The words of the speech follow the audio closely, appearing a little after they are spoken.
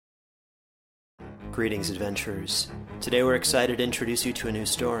Greetings, adventurers. Today we're excited to introduce you to a new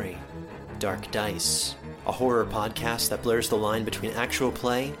story, Dark Dice, a horror podcast that blurs the line between actual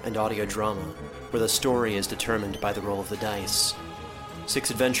play and audio drama, where the story is determined by the roll of the dice.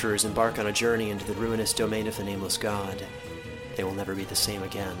 6 adventurers embark on a journey into the ruinous domain of the Nameless God. They will never be the same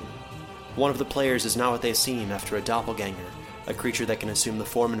again. One of the players is not what they seem after a doppelganger, a creature that can assume the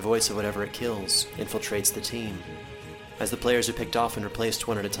form and voice of whatever it kills, infiltrates the team. As the players are picked off and replaced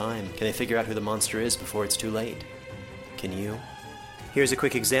one at a time, can they figure out who the monster is before it's too late? Can you? Here's a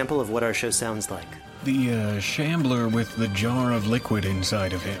quick example of what our show sounds like. The shambler with the jar of liquid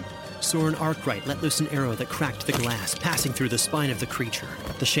inside of him. Soren Arkwright let loose an arrow that cracked the glass, passing through the spine of the creature.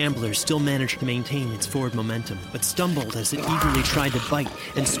 The shambler still managed to maintain its forward momentum, but stumbled as it eagerly tried to bite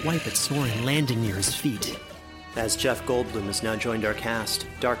and swipe at Soren, landing near his feet. As Jeff Goldblum has now joined our cast,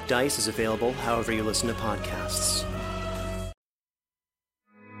 Dark Dice is available however you listen to podcasts.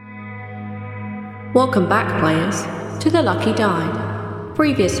 Welcome back, players, to The Lucky Die.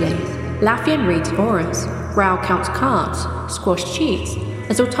 Previously, Laffian reads auras, Rao counts cards, squashed cheats,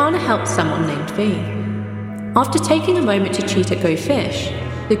 and Zoltana helped someone named V. After taking a moment to cheat at Go Fish,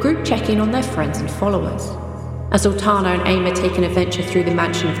 the group check in on their friends and followers. As Zoltana and Aimer take an adventure through the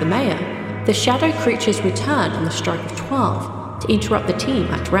mansion of the mayor, the shadow creatures return on the strike of 12 to interrupt the team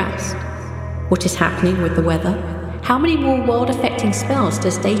at rest. What is happening with the weather? How many more world-affecting spells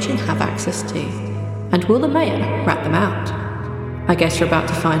does Dacian have access to? And will the mayor rat them out? I guess you're about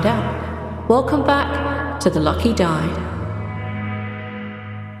to find out. Welcome back to The Lucky Die.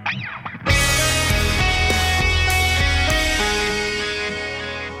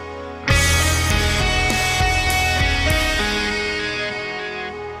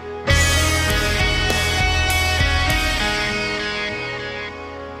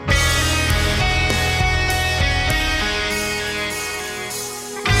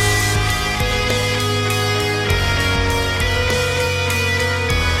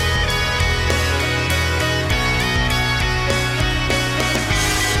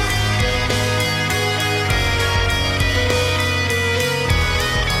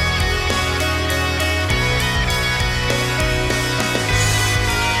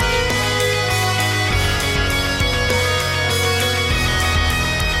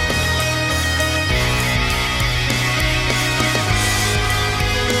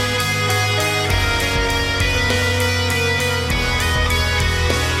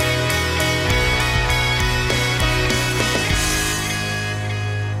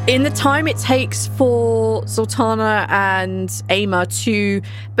 In the time it takes for Zoltana and Aimer to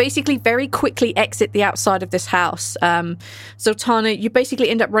basically very quickly exit the outside of this house, Zoltana, you basically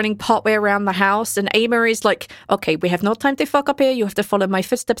end up running partway around the house, and Aimer is like, okay, we have no time to fuck up here. You have to follow my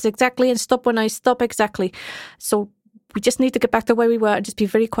footsteps exactly and stop when I stop exactly. So we just need to get back to where we were and just be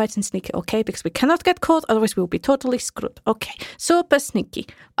very quiet and sneaky, okay? Because we cannot get caught, otherwise we will be totally screwed. Okay, super sneaky.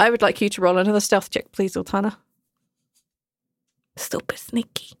 I would like you to roll another stealth check, please, Zoltana. Super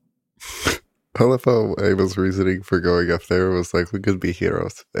sneaky. I love how Aimer's reasoning for going up there was like, we could be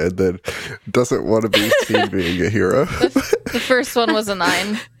heroes, and then doesn't want to be seen being a hero. The first one was a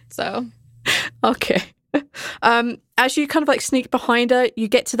 9, so. Okay. As you kind of like sneak behind her, you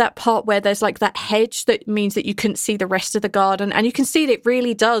get to that part where there's like that hedge that means that you couldn't see the rest of the garden, and you can see that it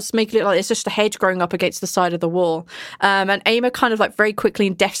really does make it look like it's just a hedge growing up against the side of the wall. And Aimer kind of like very quickly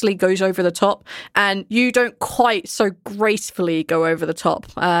and deftly goes over the top, and you don't quite so gracefully go over the top.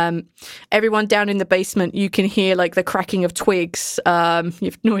 Everyone down in the basement, you can hear like the cracking of twigs. You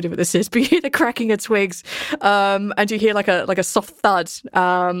have no idea what this is, but you hear the cracking of twigs, and you hear like a soft thud.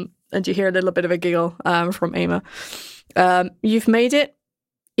 And you hear a little bit of a giggle from Aimer. You've made it.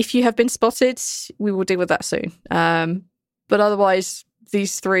 If you have been spotted, we will deal with that soon. But otherwise,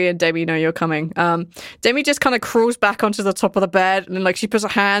 these 3 and Demi know you're coming. Demi just kind of crawls back onto the top of the bed, and like she puts her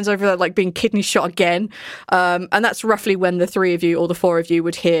hands over her, like being kidney shot again. And that's roughly when the 3 of you or the 4 of you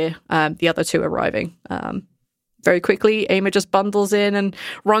would hear the other 2 arriving. Very quickly, Aimer just bundles in and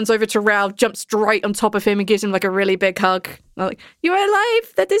runs over to Rao, jumps right on top of him and gives him like a really big hug. I'm like, you're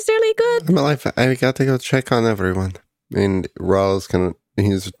alive? That is really good. I'm alive. I got to go check on everyone. And Rao's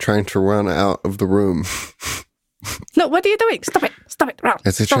he's trying to run out of the room. No, what are you doing? Stop it. Stop it, Rao.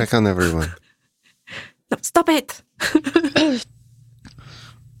 It's a check on everyone. No, stop it.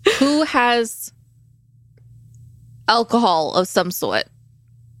 Who has alcohol of some sort?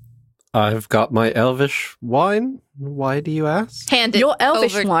 I've got my elvish wine. Why do you ask? Hand it Your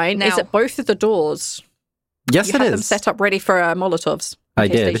elvish over wine now. is at both of the doors. Yes, you it had is. them set up ready for Molotovs. I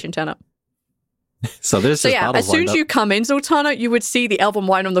in case did. Station turn up. So there's So just yeah, bottles as soon lined as up. you come in, Zoltana, you would see the elven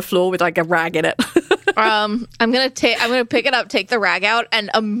wine on the floor with like a rag in it. I'm gonna pick it up, take the rag out, and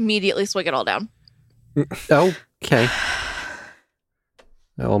immediately swig it all down. Okay.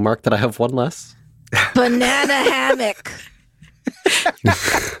 I will mark that I have one less. Banana hammock.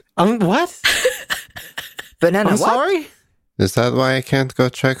 What? Banana I'm what? sorry? Is that why I can't go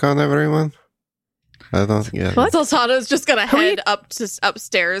check on everyone? I don't get it. Sultana's just gonna head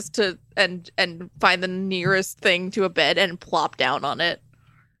upstairs to and find the nearest thing to a bed and plop down on it.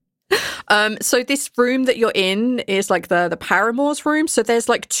 So this room that you're in is like the paramour's room. So there's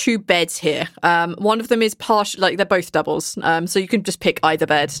like 2 beds here. One of them is partial, like they're both doubles. So you can just pick either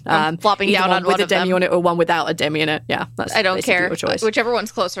bed. Flopping either down one on with one a of demi them. on it or one without a demi in it. Yeah, that's I don't basically care. your choice. Whichever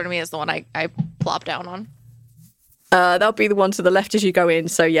one's closer to me is the one I plop down on. That'll be the one to the left as you go in.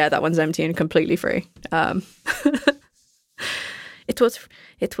 So yeah, that one's empty and completely free. It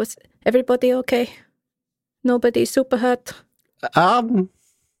was everybody okay? Nobody super hurt?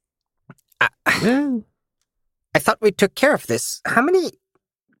 Yeah. I thought we took care of this. How many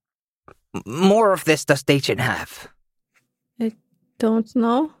more of this does Dacian have? Don't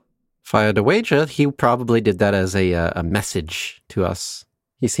know. If I had to wager, he probably did that as a message to us.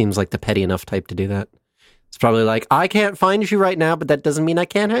 He seems like the petty enough type to do that. It's probably like, I can't find you right now, but that doesn't mean I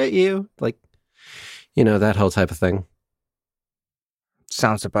can't hurt you. Like, that whole type of thing.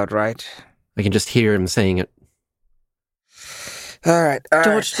 Sounds about right. I can just hear him saying it. All right.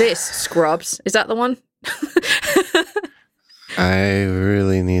 George, this, Scrubs. Is that the one? I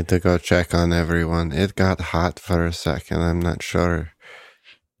really need to go check on everyone. It got hot for a second. I'm not sure.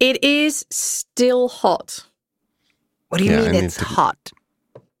 It is still hot. What do you Yeah, mean I need it's to- hot?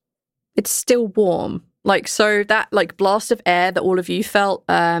 It's still warm. Like, so that like blast of air that all of you felt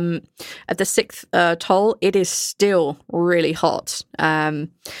at the 6th toll, it is still really hot.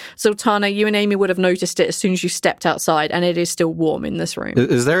 Sultana, you and Amy would have noticed it as soon as you stepped outside, and it is still warm in this room.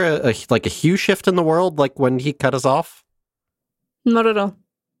 Is there a hue shift in the world, like when he cut us off? Not at all.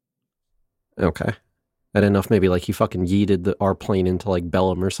 Okay. I didn't know if maybe like he fucking yeeted our plane into like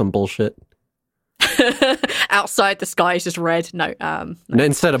Bellum or some bullshit. Outside, the sky is just red. No. And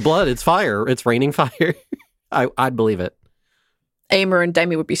instead of blood, it's fire. It's raining fire. I'd believe it. Ama and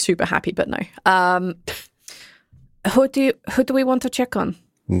Demi would be super happy, but no. Who do we want to check on?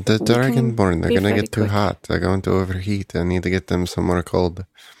 The Dragonborn, they're be going to very get too quick. hot. They're going to overheat. I need to get them somewhere cold.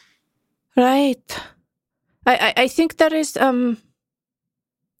 Right. I think there is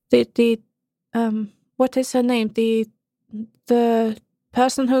what is her name? The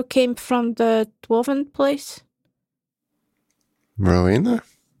person who came from the dwarven place? Rowena?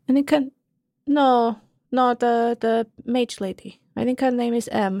 I think no, the mage lady. I think her name is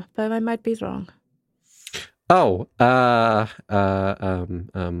M, but I might be wrong. Oh, I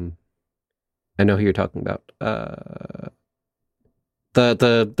know who you're talking about.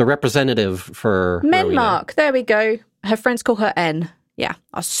 The representative for Rowena. Menmark. There we go. Her friends call her N. Yeah,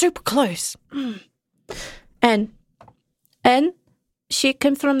 I was super close. N. She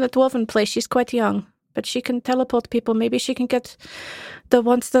came from the dwarven place. She's quite young, but she can teleport people. Maybe she can get the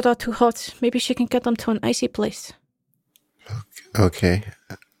ones that are too hot. Maybe she can get them to an icy place. Okay.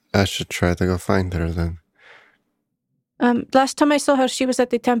 I should try to go find her then. Last time I saw her, she was at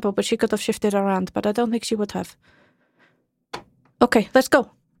the temple, but she could have shifted around, but I don't think she would have. Okay, let's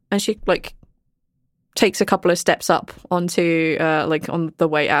go. And she, takes a couple of steps up onto, on the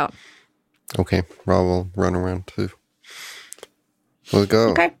way out. Okay, Rob will run around too. Let's go.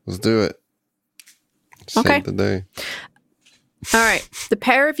 Okay. Let's do it. Save Okay. the day. All right. The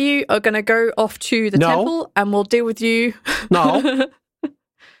pair of you are going to go off to the No. temple, and we'll deal with you. No.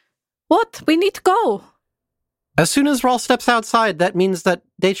 What? We need to go. As soon as Rawl steps outside, that means that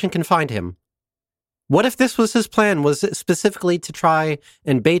Dacian can find him. What if this was his plan, was it specifically to try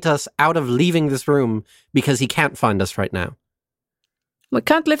and bait us out of leaving this room because he can't find us right now? We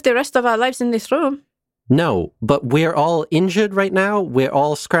can't live the rest of our lives in this room. No, but we're all injured right now, we're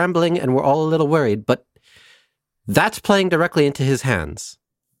all scrambling, and we're all a little worried, but that's playing directly into his hands.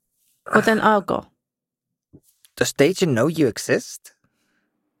 Well, then I'll go. Does Dacian know you exist?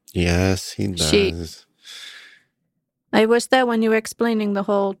 Yes, he does. I was there when you were explaining the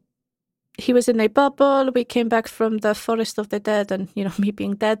whole... He was in a bubble, we came back from the Forest of the Dead, and, me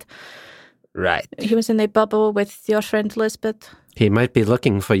being dead. Right. He was in a bubble with your friend Lisbeth. He might be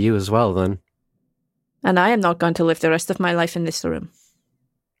looking for you as well, then. And I am not going to live the rest of my life in this room.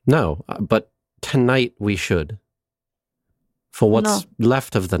 No, but tonight we should. For what's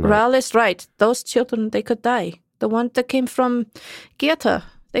left of the night. Ral is right. Those children, they could die. The one that came from Geata,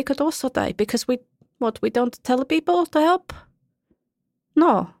 they could also die because we don't tell people to help?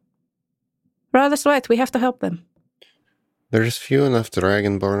 No. Ral is right. We have to help them. There's few enough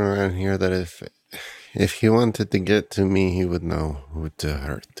Dragonborn around here that if he wanted to get to me, he would know who to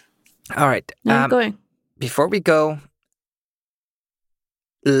hurt. All right. I'm going. Before we go,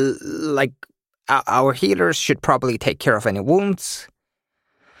 our healers should probably take care of any wounds.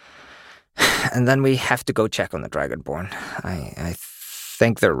 And then we have to go check on the Dragonborn. I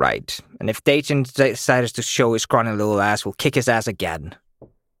think they're right. And if Dayton decides to show his scrawny little ass, we'll kick his ass again.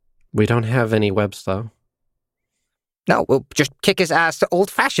 We don't have any webs, though. No, we'll just kick his ass the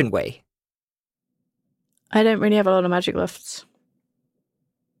old-fashioned way. I don't really have a lot of magic left.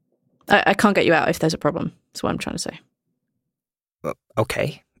 I can't get you out if there's a problem. That's what I'm trying to say.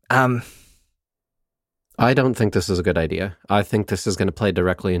 Okay. I don't think this is a good idea. I think this is going to play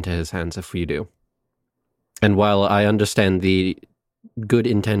directly into his hands if we do. And while I understand the good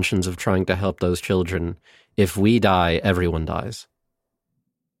intentions of trying to help those children, if we die, everyone dies.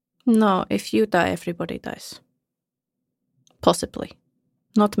 No, if you die, everybody dies. Possibly.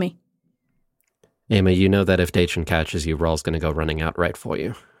 Not me. Amy, you know that if Dachin catches you, Rawl's going to go running out right for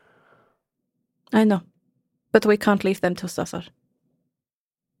you. I know. But we can't leave them to suffer.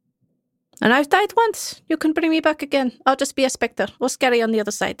 And I've died once. You can bring me back again. I'll just be a spectre or scary on the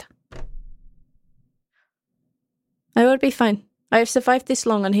other side. I will be fine. I have survived this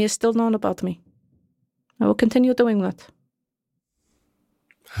long and he has still known about me. I will continue doing that.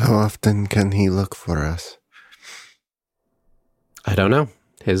 How often can he look for us? I don't know.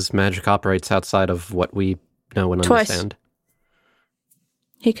 His magic operates outside of what we know and Twice. understand.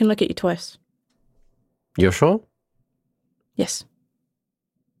 He can look at you twice. You're sure? Yes.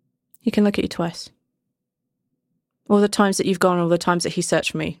 He can look at you twice. All the times that you've gone, all the times that he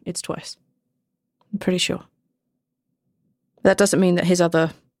searched for me, it's twice. I'm pretty sure. That doesn't mean that his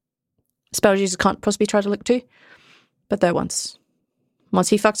other spell users can't possibly try to look too, but there once. Once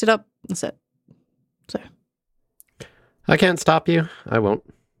he fucks it up, that's it. So. I can't stop you. I won't.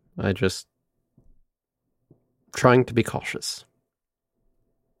 I just trying to be cautious.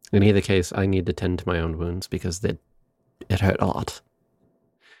 In either case, I need to tend to my own wounds because it hurt a lot.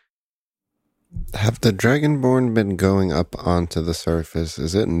 Have the Dragonborn been going up onto the surface?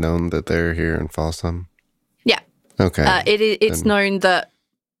 Is it known that they're here in Folsom? Yeah. Okay. It's known that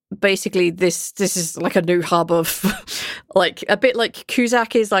basically this is like a new hub of like a bit like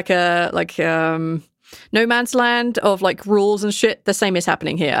Kuzak is like no man's land of like rules and shit. The same is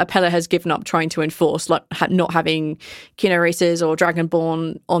happening here. Apella has given up trying to enforce like not having Kino races or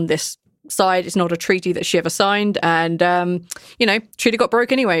Dragonborn on this side. It's not a treaty that she ever signed, and treaty got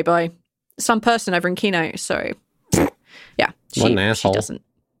broke anyway by some person over in Kino. So yeah, what an asshole. She doesn't.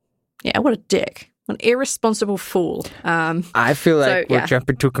 Yeah, what a dick. An irresponsible fool. I feel like we're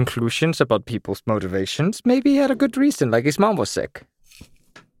jumping to conclusions about people's motivations. Maybe he had a good reason, like his mom was sick.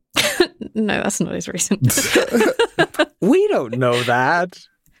 No, that's not his reason. We don't know that.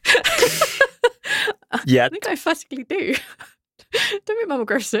 Yet. I think I physically do. Don't make Mama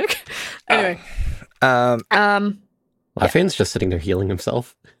grow sick. Anyway. Lafian's just sitting there healing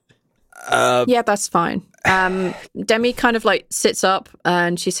himself. Yeah, that's fine. Demi kind of like sits up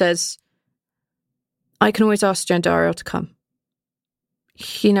and she says, I can always ask Jandario to come.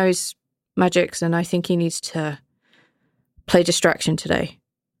 He knows magics and I think he needs to play distraction today.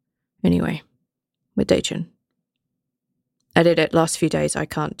 Anyway, with Dachin. I did it last few days. I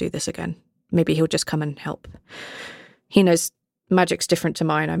can't do this again. Maybe he'll just come and help. He knows magic's different to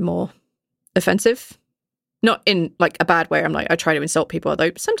mine. I'm more offensive. Not in like a bad way. I'm like, I try to insult people,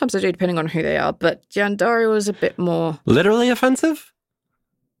 although sometimes I do, depending on who they are. But Jandario is a bit more... Literally offensive?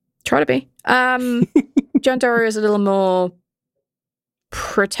 Try to be. Jandario is a little more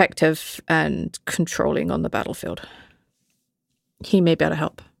protective and controlling on the battlefield. He may be able to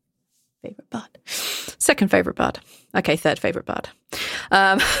help. Favorite bard. Second favorite bard. Okay, third favorite bard.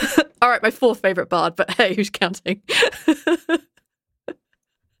 All right, my fourth favorite bard, but hey, who's counting?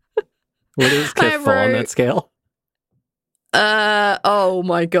 Where does Kif fall on that scale? Oh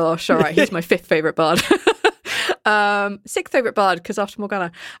my gosh. All right, he's my fifth favorite bard. Sixth favorite bard, because after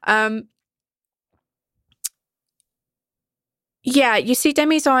Morgana. Yeah, you see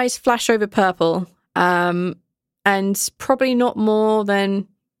Demi's eyes flash over purple, and probably not more than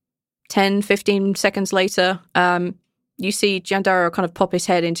 10, 15 seconds later, you see Jandario kind of pop his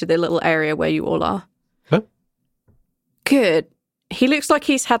head into the little area where you all are. Huh? Good. He looks like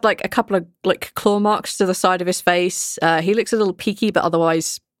he's had like a couple of like claw marks to the side of his face. He looks a little peaky, but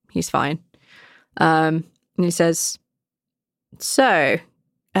otherwise he's fine. And he says, so,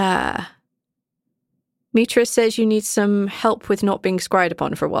 Mitra says you need some help with not being scryed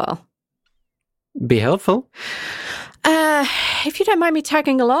upon for a while. Be helpful. If you don't mind me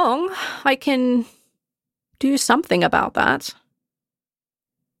tagging along, I can do something about that.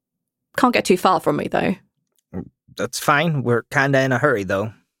 Can't get too far from me, though. That's fine. We're kinda in a hurry,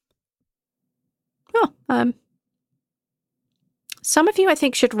 though. some of you, I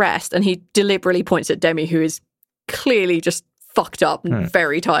think, should rest. And he deliberately points at Demi, who is clearly just fucked up and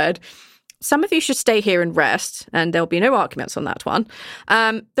very tired. Some of you should stay here and rest, and there'll be no arguments on that one.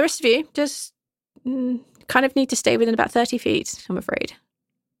 The rest of you just kind of need to stay within about 30 feet, I'm afraid.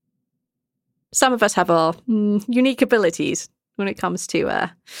 Some of us have our unique abilities when it comes to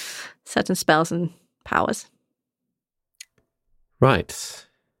certain spells and powers. Right.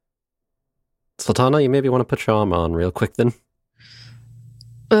 Sultana, you maybe want to put your arm on real quick then?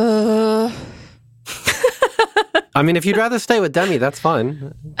 I mean, if you'd rather stay with Demi, that's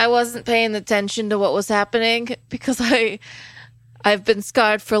fine. I wasn't paying attention to what was happening because I've been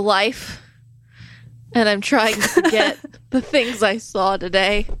scarred for life. And I'm trying to forget the things I saw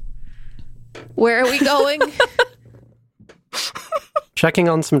today. Where are we going? Checking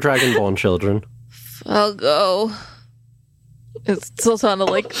on some Dragonborn children. I'll go. Sultana,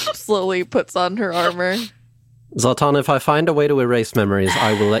 slowly puts on her armor. Zoltana, if I find a way to erase memories,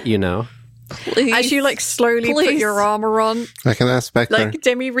 I will let you know. Please. As you slowly put your armor on, I can ask Spectre.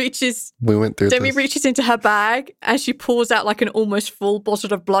 Demi reaches. We went through. Demi reaches into her bag and she pulls out an almost full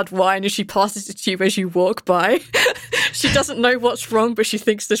bottle of blood wine and she passes it to you as you walk by. She doesn't know what's wrong, but she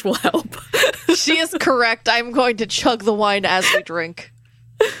thinks this will help. She is correct. I'm going to chug the wine as we drink.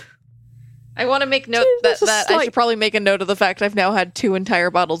 I want to make note that I should probably make a note of the fact I've now had 2 entire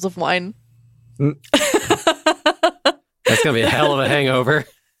bottles of wine. That's gonna be a hell of a hangover.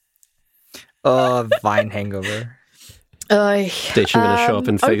 Vine hangover. Station gonna show up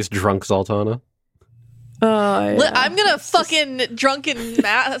and face drunk Zoltana. Yeah. I'm gonna fucking drunken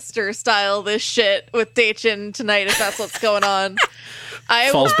master style this shit with Dachin tonight if that's what's going on.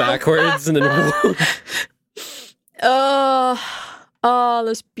 Falls backwards and then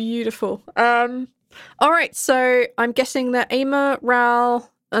that's beautiful. All right, so I'm guessing that Ama, Ral,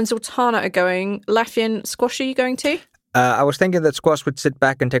 and Zoltana are going. Laffian, Squash, are you going too? I was thinking that Squash would sit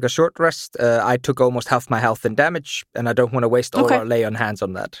back and take a short rest. I took almost half my health and damage, and I don't want to waste all our lay on hands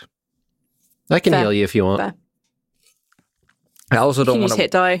on that. I can heal you if you want. Fair. I also don't want to use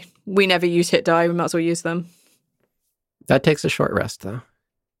hit die. We never use hit die. We might as well use them. That takes a short rest, though.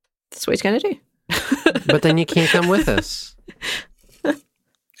 That's what he's going to do. But then you can't come with us.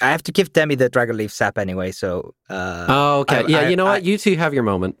 I have to give Demi the Dragon Leaf sap anyway, so... okay. You know what? You two have your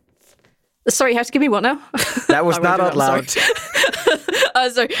moment. Sorry, you have to give me what now? That was not out loud.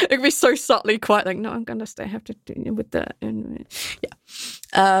 Sorry, it could be so subtly quiet. No, I'm going to stay. I have to do it with that.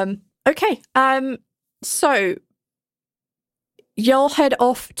 Yeah. Okay. So y'all head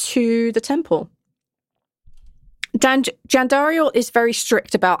off to the temple. Jandariel is very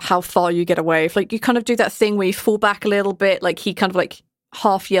strict about how far you get away. You kind of do that thing where you fall back a little bit. He kind of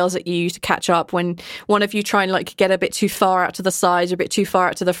half yells at you to catch up. When one of you try and get a bit too far out to the sides or a bit too far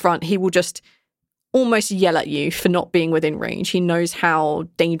out to the front, he will just almost yell at you for not being within range. He knows how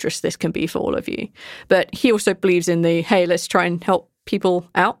dangerous this can be for all of you. But he also believes in the, hey, let's try and help people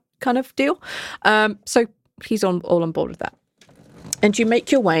out kind of deal. So he's all on board with that. And you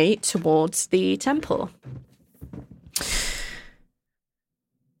make your way towards the temple.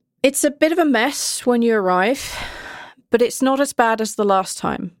 It's a bit of a mess when you arrive, but it's not as bad as the last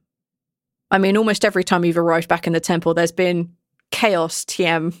time. I mean, almost every time you've arrived back in the temple, there's been chaos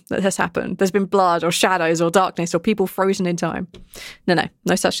TM that has happened. There's been blood or shadows or darkness or people frozen in time.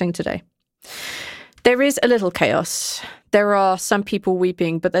 No such thing today. There is a little chaos. There are some people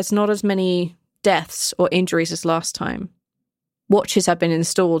weeping, but there's not as many deaths or injuries as last time. Watches have been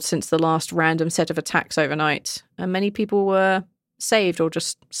installed since the last random set of attacks overnight, and many people were saved or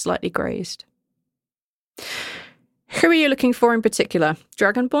just slightly grazed. Who are you looking for in particular?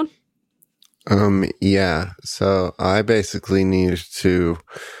 Dragonborn? Yeah. So I basically need to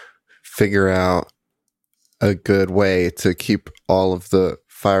figure out a good way to keep all of the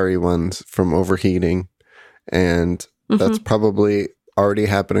fiery ones from overheating. And that's probably already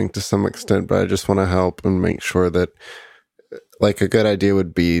happening to some extent, but I just want to help and make sure that, a good idea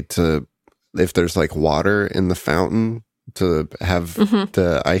would be to, if there's water in the fountain, to have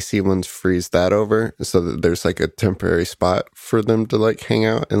the icy ones freeze that over so that there's a temporary spot for them to hang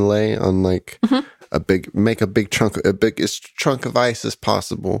out and lay on make a big chunk of ice as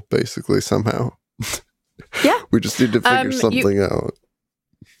possible, basically, somehow. Yeah. We just need to figure something out.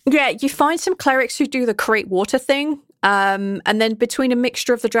 Yeah, you find some clerics who do the create water thing. And then between a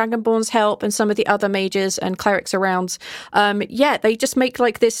mixture of the Dragonborn's help and some of the other mages and clerics around, they just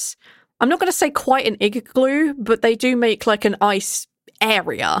make this, I'm not going to say quite an igloo, but they do make an ice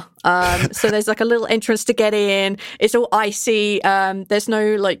area. So there's like a little entrance to get in. It's all icy. There's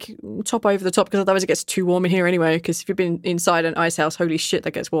no like top over the top because otherwise it gets too warm in here anyway. Because if you've been inside an ice house, holy shit,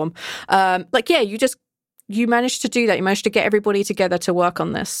 that gets warm. You managed to do that. You managed to get everybody together to work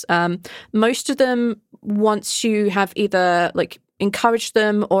on this. Most of them, once you have either like encouraged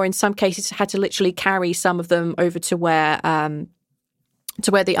them or in some cases had to literally carry some of them over to where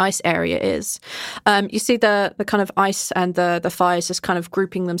the ice area is. You see the kind of ice and the fires just kind of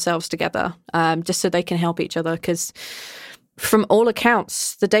grouping themselves together just so they can help each other because from all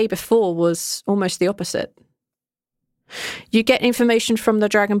accounts, the day before was almost the opposite. You get information from the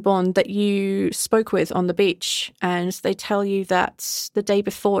Dragonborn that you spoke with on the beach, and they tell you that the day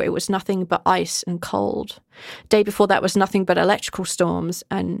before it was nothing but ice and cold. Day before that was nothing but electrical storms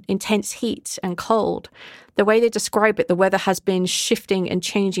and intense heat and cold. The way they describe it, the weather has been shifting and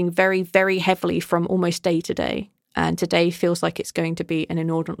changing very, very heavily from almost day to day. And today feels like it's going to be an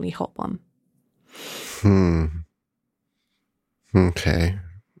inordinately hot one. Okay.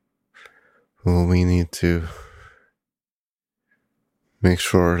 Well, we need to make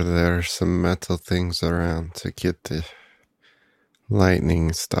sure there are some metal things around to get the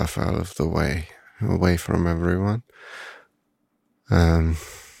lightning stuff out of the way, away from everyone.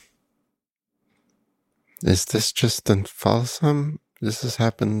 Is this just in Folsom? This has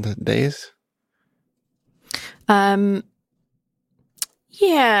happened days? Yeah,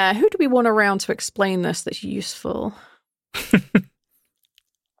 who do we want around to explain this that's useful?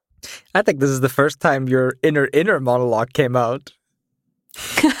 I think this is the first time your inner monologue came out.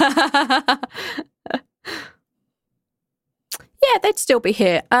 Yeah, they'd still be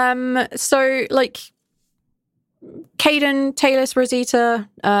here. So like Caden, Talus, Rosita,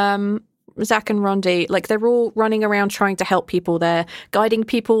 Zach and Rondi, like they're all running around trying to help people. They're guiding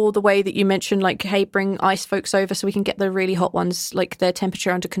people the way that you mentioned, like, hey, bring ice folks over so we can get the really hot ones, like their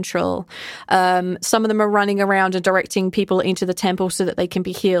temperature under control. Some of them are running around and directing people into the temple so that they can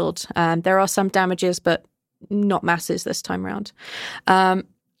be healed. There are some damages, but not masses this time around.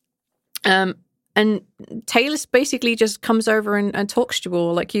 And Talus basically just comes over and talks to you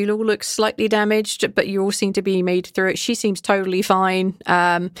all. Like, you all look slightly damaged, but you all seem to be made through it. She seems totally fine.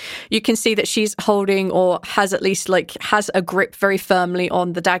 You can see that she's holding, or has at least, like, has a grip very firmly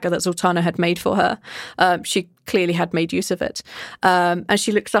on the dagger that Zoltana had made for her. She clearly had made use of it. And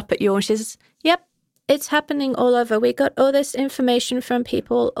she looks up at you and she says, yep, it's happening all over. We got all this information from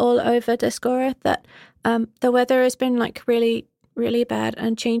people all over Discora that the weather has been, like, really, really bad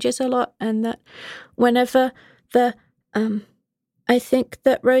and changes a lot, and that whenever I think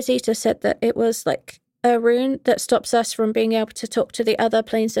that Rosita said that it was like a rune that stops us from being able to talk to the other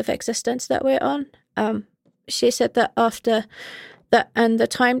planes of existence that we're on. She said that after that, and the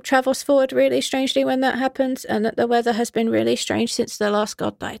time travels forward really strangely when that happens, and that the weather has been really strange since the last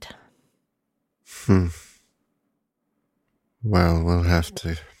god died. Well, we'll have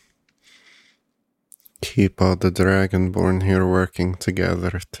to keep all the Dragonborn here working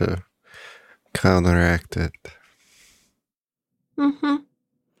together to counteract it.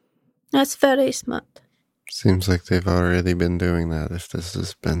 That's very smart. Seems like they've already been doing that if this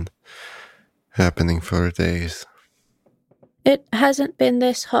has been happening for days. It hasn't been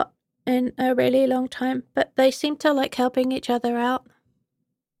this hot in a really long time, but they seem to like helping each other out.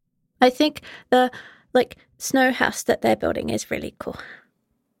 I think the, like, snow house that they're building is really cool.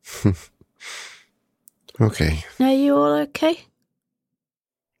 Okay. Are you all okay?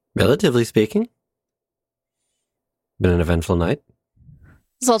 Relatively speaking. Been an eventful night.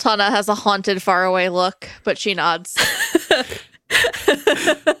 Zoltana has a haunted, faraway look, but she nods.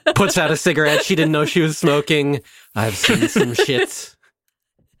 Puts out a cigarette she didn't know she was smoking. I've seen some shit.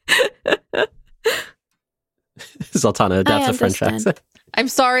 Zoltana adapts a French accent. I'm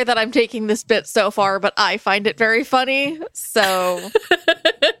sorry that I'm taking this bit so far, but I find it very funny, so...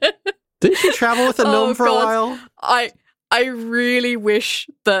 Didn't you travel with a gnome for a while? I really wish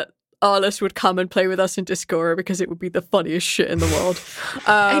that Arliss would come and play with us in Discora, because it would be the funniest shit in the world.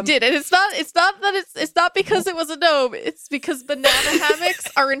 I did, and it's not because it was a gnome. It's because banana hammocks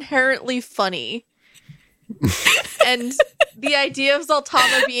are inherently funny, and the idea of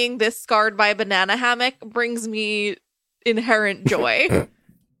Zoltana being this scarred by a banana hammock brings me inherent joy.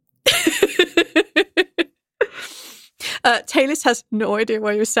 Talus has no idea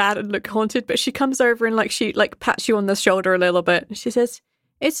why you're sad and look haunted, but she comes over and she pats you on the shoulder a little bit. She says,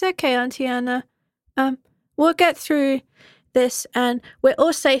 "It's okay, Auntie Anna. We'll get through this, and we're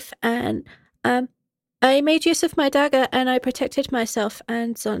all safe. And I made use of my dagger, and I protected myself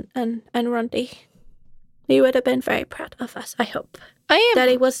and Rondi. He would have been very proud of us, I hope. I am.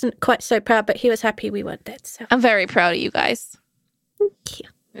 Daddy wasn't quite so proud, but he was happy we weren't dead. So I'm very proud of you guys. Thank you.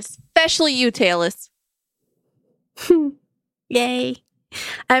 Especially you, Talus. Yay.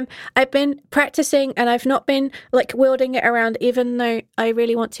 I've been practicing and I've not been like wielding it around even though I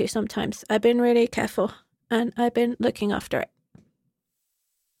really want to sometimes. I've been really careful and I've been looking after it.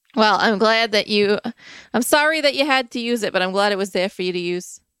 Well, I'm glad that I'm sorry that you had to use it, but I'm glad it was there for you to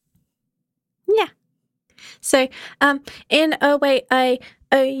use. Yeah. So, in a way, I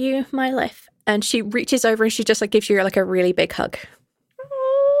owe you my life. And she reaches over and she just like gives you like a really big hug.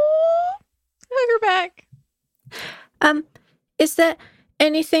 Hug her back. Is there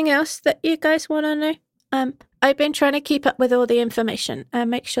anything else that you guys want to know? I've been trying to keep up with all the information and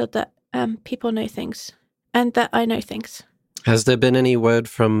make sure that people know things and that I know things. Has there been any word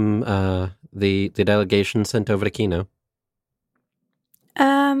from the delegation sent over to Kino?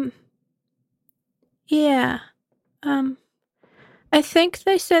 Yeah. I think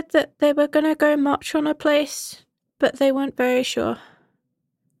they said that they were going to go march on a place, but they weren't very sure.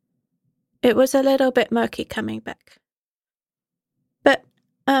 It was a little bit murky coming back. But,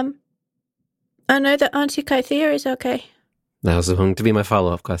 I know that Auntie Kythea is okay. That was going to be my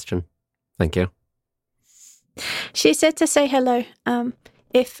follow-up question. Thank you. She said to say hello,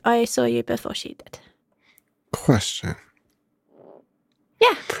 if I saw you before she did. Question.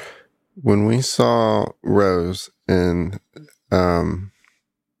 Yeah. When we saw Rose and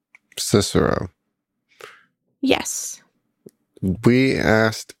Cicero, Yes. we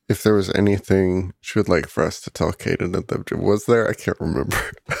asked if there was anything she would like for us to tell Caden and them. Was there? I can't remember.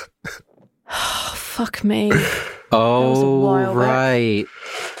 Oh, fuck me. Oh, while back. right.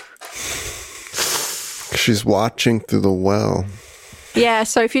 She's watching through the well. Yeah,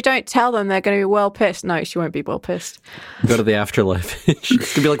 so if you don't tell them, they're going to be well pissed. No, she won't be well pissed. Go to the afterlife. She's going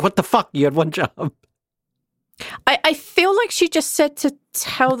to be like, what the fuck? You had one job. I feel like she just said to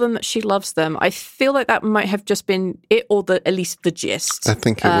tell them that she loves them. I feel like that might have just been it, or at least the gist. I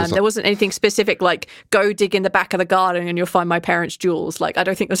think it was. There wasn't anything specific like, go dig in the back of the garden and you'll find my parents' jewels. Like, I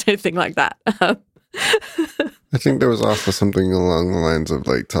don't think there's anything like that. I think there was also something along the lines of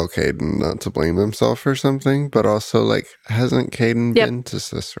like, tell Caden not to blame himself or something, but also like, hasn't Caden been to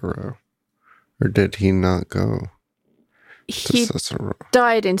Cicero? Or did he not go to He Cicero?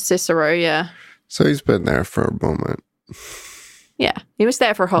 died in Cicero, yeah. So he's been there for a moment. Yeah, he was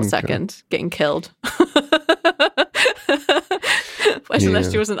there for a hot second, getting killed.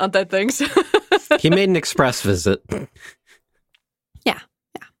 Unless he wasn't undead things. He made an express visit. Yeah.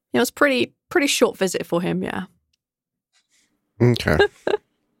 It was pretty short visit for him, yeah. Okay.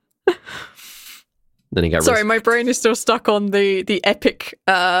 Then he got Sorry, my brain is still stuck on the epic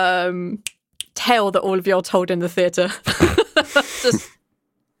tale that all of y'all told in the theatre.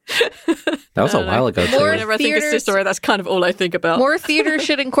 That was a while ago, too. Whenever I think of Cicero, that's kind of all I think about. More theater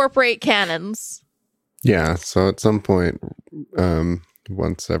should incorporate cannons. Yeah, so at some point,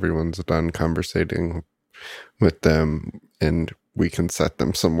 once everyone's done conversating with them, and we can set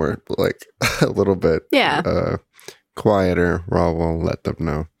them somewhere like a little bit quieter, Raw will let them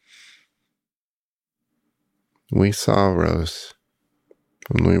know. We saw Rose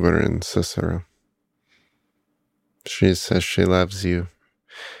when we were in Cicero. She says she loves you.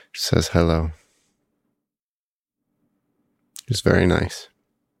 She says hello. She's very nice.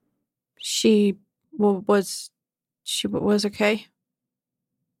 She was okay?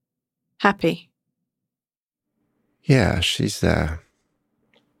 Happy? Yeah, she's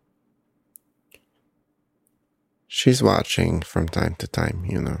watching from time to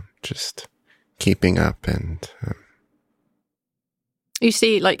time, just keeping up and... You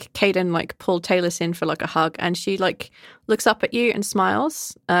see, like, Caden, like, pull Talus in for, like, a hug, and she, like, looks up at you and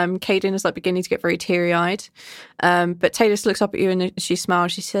smiles. Caden is, like, beginning to get very teary-eyed. But Talus looks up at you and she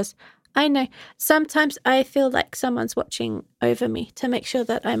smiles. She says, I know. Sometimes I feel like someone's watching over me to make sure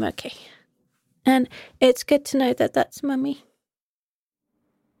that I'm okay. And it's good to know that that's Mummy.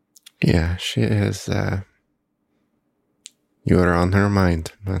 Yeah, she is. You are on her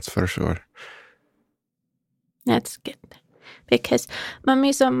mind, that's for sure. That's good. Because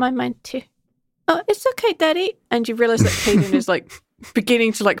Mummy's on my mind too. Oh, it's okay, Daddy. And you realize that Caden is like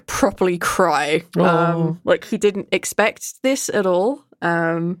beginning to like properly cry. Like he didn't expect this at all.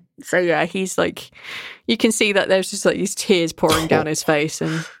 So yeah, he's like, you can see that there's just like these tears pouring down his face,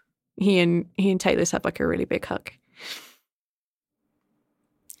 and he and Talus have like a really big hug.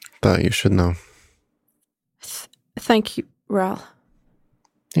 Thought you should know. Thank you, Ral.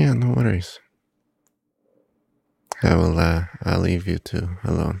 Yeah, no worries. I'll leave you two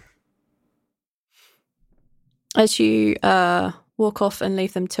alone. As you walk off and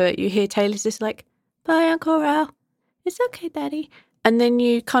leave them to it, you hear Talus is like, bye, Uncle Ral. It's okay, Daddy. And then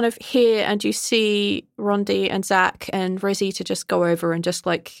you kind of hear and you see Rondi and Zach and Rosita just go over and just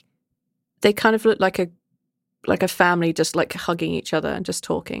like, they kind of look like a family just like hugging each other and just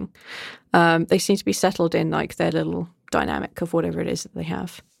talking. They seem to be settled in like their little dynamic of whatever it is that they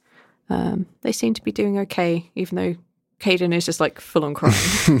have. They seem to be doing okay, even though Caden is just like full on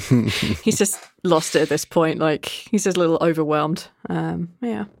crying. He's just lost it at this point. Like he's just a little overwhelmed.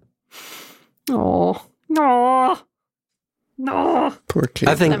 Yeah. Oh, no. No. Poor kid.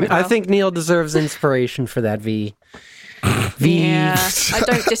 I think Neil deserves inspiration for that V. Yeah, I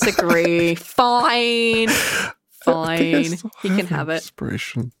don't disagree. Fine. He can have it.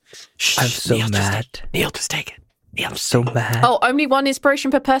 Inspiration. I'm so mad. Neil, just take it. I'm so mad. Oh, only one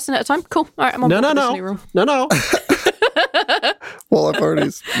inspiration per person at a time? Cool. All right, I'm on board with this new rule. No. Well, I've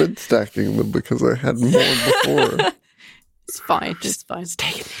already been stacking them because I had more before. It's fine. Just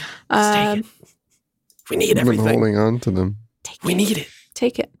take it. Just take it. We need I've been everything. holding on to them. We need it.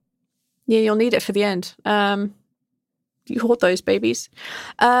 Take it. Yeah, you'll need it for the end. You hoard those babies.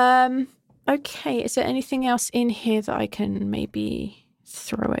 Okay, is there anything else in here that I can maybe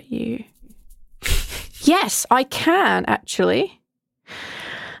throw at you? Yes, I can, actually.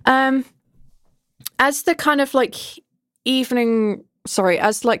 As the kind of like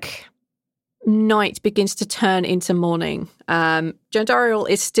as like night begins to turn into morning, Jandariel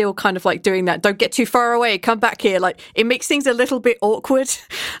is still kind of like doing that. Don't get too far away. Come back here. Like it makes things a little bit awkward,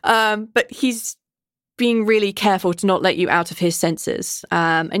 but he's being really careful to not let you out of his senses.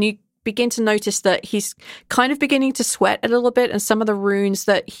 And you begin to notice that he's kind of beginning to sweat a little bit, and some of the runes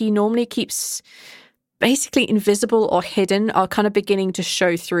that he normally keeps basically invisible or hidden are kind of beginning to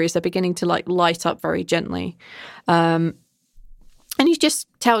show through as they're beginning to like light up very gently. And you just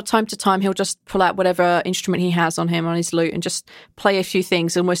tell time to time he'll just pull out whatever instrument he has on him on his lute and just play a few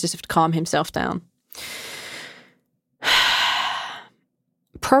things almost as if to calm himself down.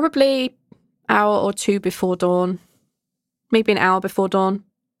 Probably hour or two before dawn, maybe an hour before dawn,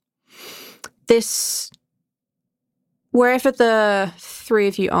 wherever the three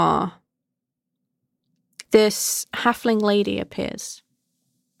of you are, this halfling lady appears.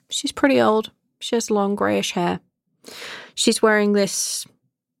 She's pretty old. She has long greyish hair. She's wearing this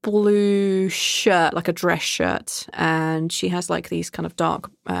blue shirt, like a dress shirt, and she has like these kind of dark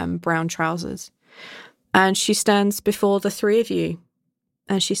brown trousers. And she stands before the three of you,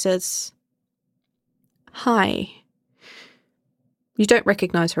 and she says, "Hi." You don't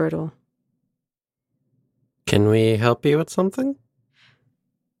recognize her at all. Can we help you with something?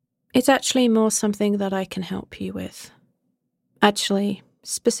 It's actually more something that I can help you with. Actually,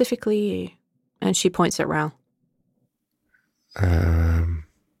 specifically you. And she points at Ral.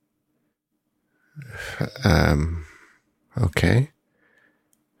 Okay.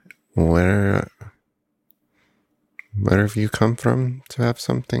 Where have you come from to have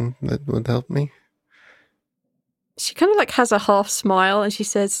something that would help me? She kind of like has a half smile and she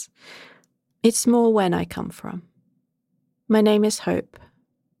says, "It's more when I come from. My name is Hope.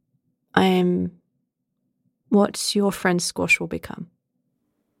 I am what your friend Squash will become."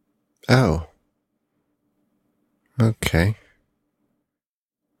 Oh. Okay.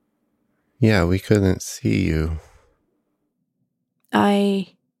 Yeah, we couldn't see you.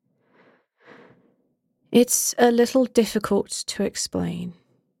 It's a little difficult to explain.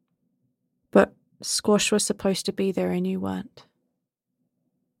 But Squash was supposed to be there and you weren't.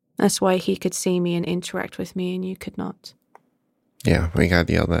 That's why he could see me and interact with me and you could not. Yeah, we got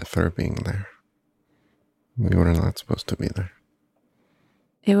yelled at for being there. We were not supposed to be there.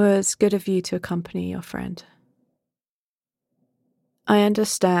 It was good of you to accompany your friend. I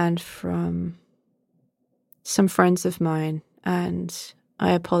understand from some friends of mine, and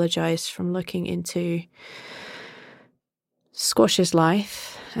I apologize from looking into Squash's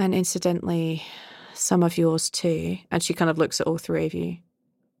life, and incidentally, some of yours too. And she kind of looks at all three of you.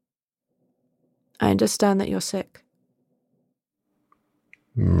 I understand that you're sick.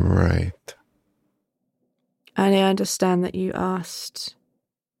 Right. And I understand that you asked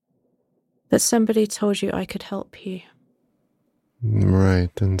that somebody told you I could help you.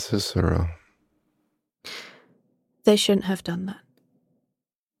 Right, and Cicero. They shouldn't have done that.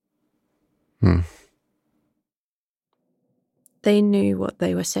 They knew what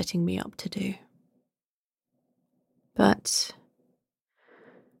they were setting me up to do. But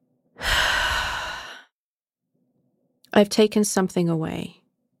I've taken something away.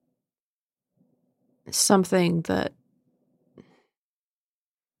 Something that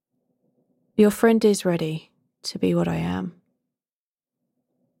your friend is ready to be what I am.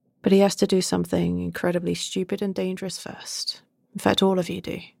 But he has to do something incredibly stupid and dangerous first. In fact, all of you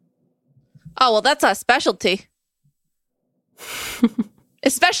do. Oh, well, that's our specialty.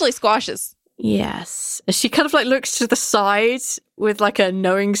 Especially squashes. Yes. She kind of like looks to the side with like a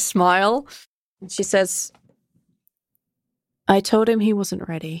knowing smile. And she says, I told him he wasn't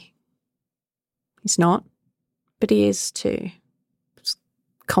ready. He's not, but he is too. It's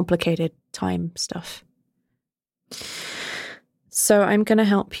complicated time stuff. So I'm going to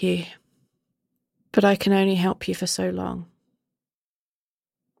help you, but I can only help you for so long.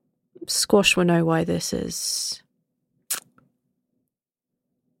 Squash will know why this is.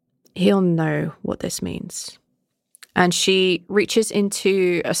 He'll know what this means. And she reaches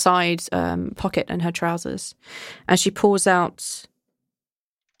into a side pocket in her trousers and she pulls out...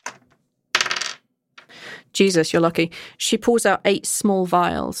 Jesus, you're lucky. She pulls out 8 small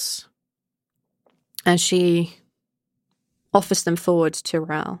vials and she offers them forward to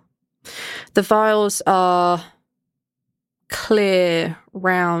Ral. The vials are clear,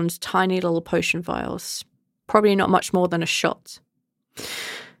 round, tiny little potion vials. Probably not much more than a shot.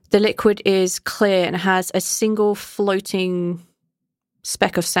 The liquid is clear and has a single floating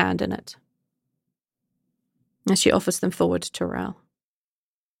speck of sand in it. And she offers them forward to Ral.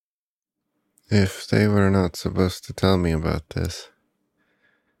 If they were not supposed to tell me about this,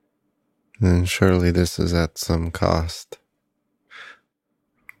 then surely this is at some cost.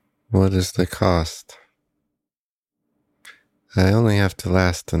 What is the cost? I only have to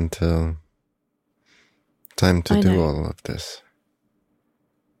last until time to do all of this.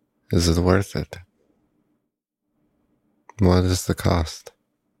 Is it worth it? What is the cost?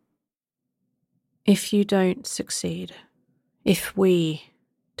 If you don't succeed, if we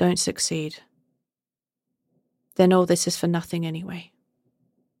don't succeed, then all this is for nothing anyway.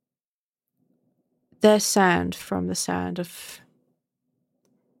 There's sand from the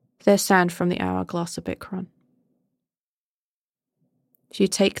hourglass of Bikron. If you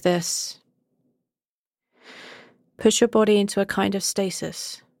take this, push your body into a kind of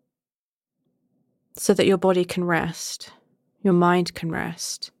stasis so that your body can rest, your mind can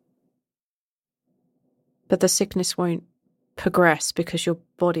rest, but the sickness won't progress because your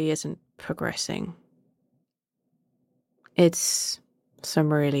body isn't progressing. It's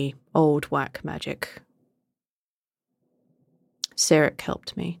some really old whack magic. Sirik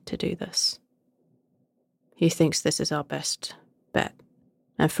helped me to do this. He thinks this is our best bet,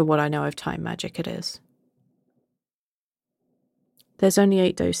 and for what I know of time magic, it is. There's only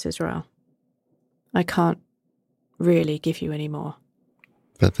 8 doses, Ral. I can't really give you any more.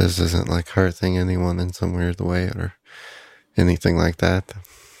 But this isn't like hurting anyone in some weird way or anything like that.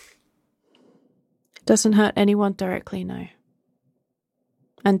 It doesn't hurt anyone directly, no.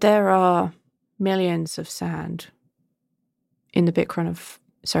 And there are millions of sand in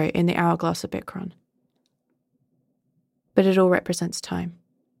the hourglass of Bikron. But it all represents time.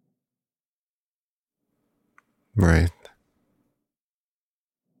 Right.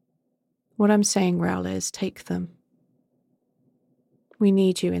 What I'm saying, Ral, is take them. We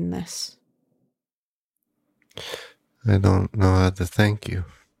need you in this. I don't know how to thank you.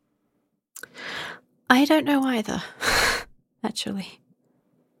 I don't know either, actually.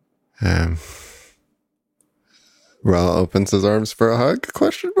 Ral opens his arms for a hug? ?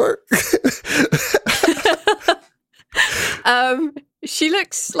 She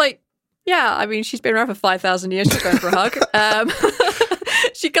looks like, she's been around for 5,000 years. She's going for a hug.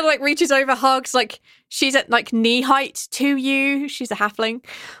 She kind of like reaches over, hugs, like she's at like knee height to you. She's a halfling.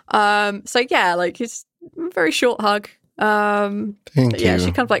 It's a very short hug. Thank you. Yeah,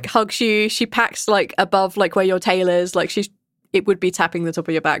 she kind of like hugs you. She packs like above like where your tail is. Like it would be tapping the top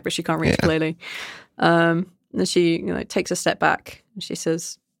of your back, but she can't reach clearly. And she takes a step back and she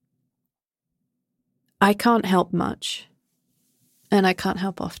says, I can't help much and I can't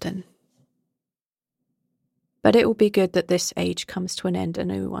help often. But it will be good that this age comes to an end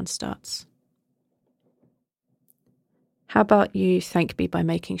and a new one starts. How about you thank me by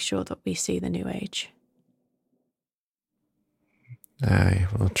making sure that we see the new age? I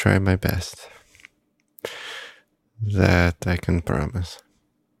will try my best. That I can promise.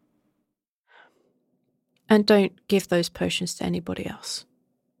 And don't give those potions to anybody else.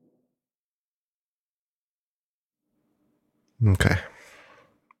 Okay.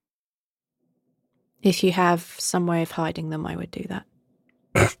 If you have some way of hiding them, I would do that.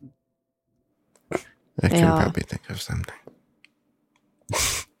 I can probably think of something.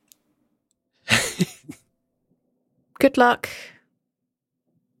 Good luck.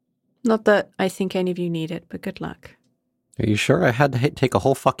 Not that I think any of you need it, but good luck. Are you sure? I had to take a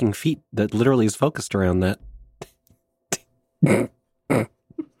whole fucking feat that literally is focused around that.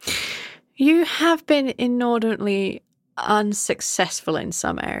 You have been inordinately unsuccessful in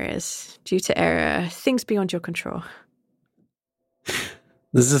some areas due to things beyond your control.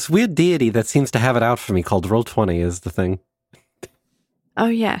 There's this weird deity that seems to have it out for me called Roll20 is the thing. Oh,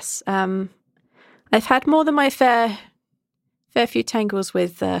 yes. I've had more than my fair few tangles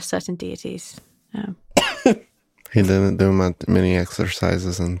with certain deities. He didn't do many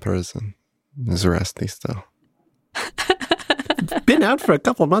exercises in prison. He's rusty still. Been out for a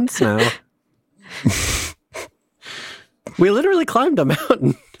couple months now. We literally climbed a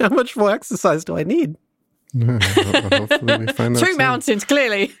mountain. How much more exercise do I need? Hopefully we find out 2 mountains,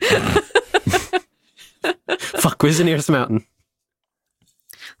 clearly. Fuck, where's the nearest mountain?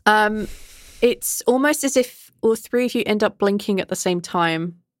 It's almost as if all 3 of you end up blinking at the same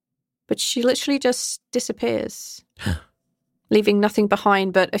time, but she literally just disappears, leaving nothing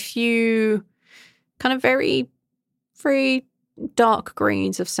behind but a few kind of very, very dark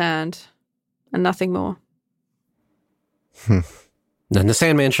grains of sand and nothing more. Then the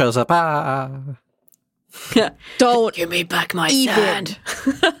Sandman shows up. Don't give me back my sand.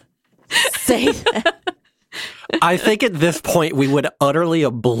 Say that. I think at this point we would utterly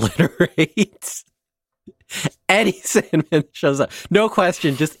obliterate any Sandman shows up. No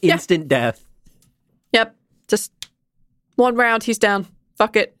question, just instant death. Yep, just 1 round, he's down.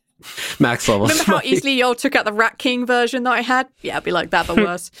 Fuck it. Max level. Remember how easily y'all took out the Rat King version that I had? Yeah, it'd be like that, but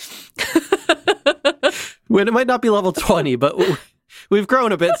worse. When it might not be level 20, but we've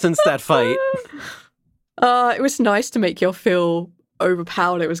grown a bit since that fight. It was nice to make y'all feel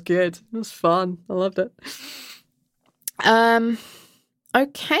overpowered. It was good. It was fun. I loved it.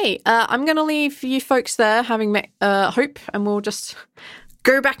 Okay. I'm going to leave you folks there having met Hope, and we'll just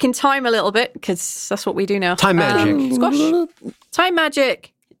go back in time a little bit, because that's what we do now. Time magic. Squash. Time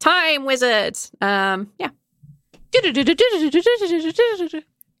magic. Time wizard. Yeah.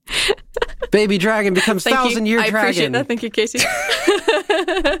 Baby dragon becomes 1,000-year I appreciate dragon. that. Thank you, Casey.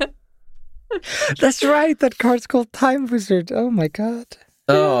 That's right. That card's called Time Wizard. Oh my god.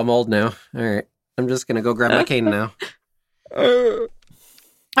 Oh, I'm old now. All right. I'm just going to go grab my cane now. All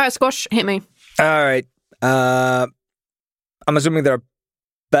right, Squash, hit me. All right. I'm assuming there are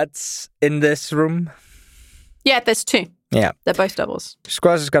beds in this room. Yeah, there's 2. Yeah. They're both doubles.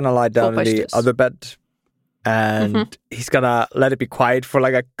 Squash is gonna lie down in the posters. other bed, and he's gonna let it be quiet for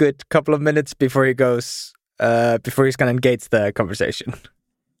like a good couple of minutes before he goes. Before he's gonna engage the conversation.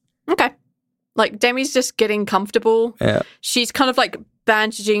 Okay. Like, Demi's just getting comfortable. Yeah. She's kind of like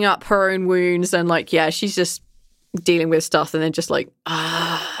bandaging up her own wounds, and like, yeah, she's just dealing with stuff, and then just like,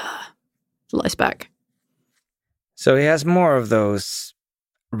 lies back. So he has more of those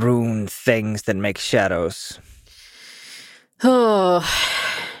rune things that make shadows. Oh,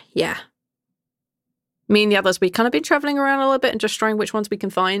 yeah. Me and the others, we've kind of been traveling around a little bit and just trying which ones we can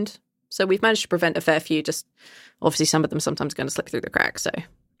find. So we've managed to prevent a fair few. Just obviously some of them sometimes going to slip through the cracks. So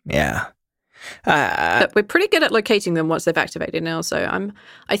Yeah. but we're pretty good at locating them once they've activated now. So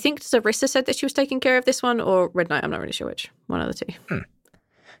I think Zarissa said that she was taking care of this one, or Red Knight. I'm not really sure which. One of the 2.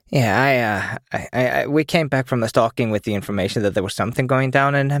 Yeah, we came back from the stalking with the information that there was something going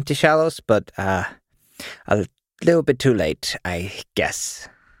down in Empty Shallows, but a little bit too late, I guess.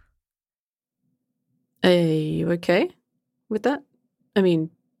 Are you okay with that? I mean,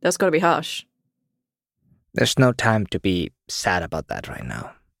 that's got to be harsh. There's no time to be sad about that right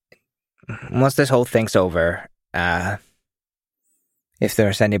now. Once this whole thing's over, if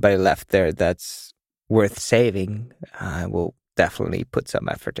there's anybody left there that's worth saving, I will definitely put some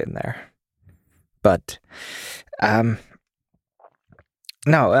effort in there. But,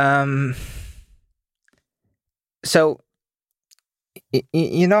 no, so,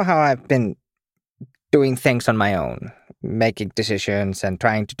 you know how I've been doing things on my own, making decisions and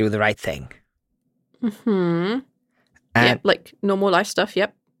trying to do the right thing? Mm-hmm. And Yep, like normal life stuff,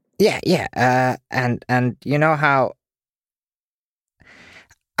 yep. Yeah. And you know how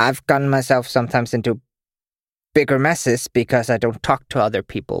I've gotten myself sometimes into bigger messes because I don't talk to other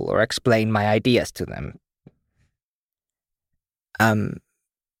people or explain my ideas to them.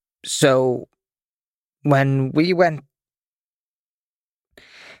 So when we went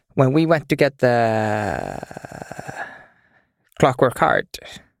to get the Clockwork Heart,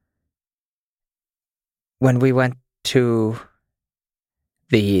 when we went to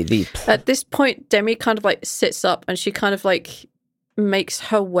the At this point, Demi kind of like sits up and she kind of like makes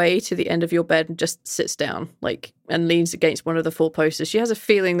her way to the end of your bed and just sits down, like, and leans against one of the 4 posters. She has a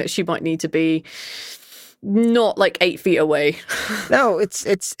feeling that she might need to be not like 8 feet away. No, it's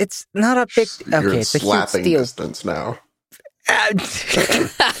not a big. You're Okay, in it's a huge slapping deal. distance now.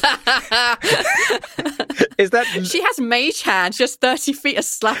 Is that She has mage hand, just 30 feet of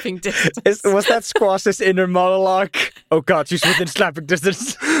slapping distance. was that Squash's inner monologue? Oh God, she's within slapping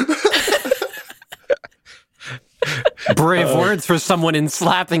distance. Brave words for someone in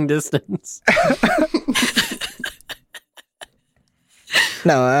slapping distance.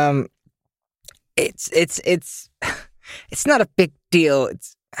 No, it's not a big deal.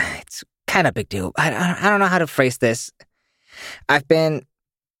 It's kind of a big deal. I don't know how to phrase this.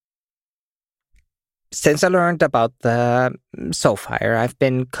 Since I learned about the Soulfire, I've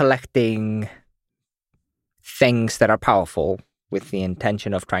been collecting things that are powerful with the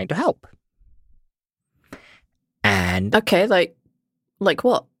intention of trying to help. And Okay, like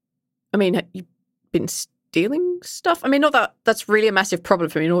what? I mean, you've been stealing stuff? I mean, not that that's really a massive problem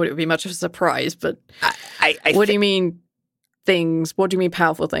for me, nor would it be much of a surprise, but what do you mean things? What do you mean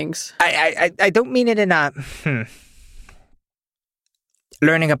powerful things? I don't mean it in a...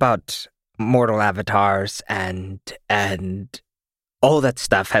 Learning about mortal avatars and all that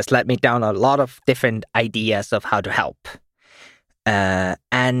stuff has led me down a lot of different ideas of how to help.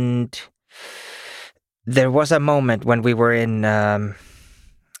 And there was a moment when we were in...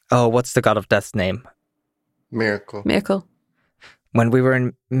 what's the god of death's name? Miracle. When we were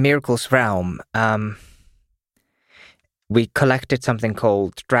in Miracle's realm, we collected something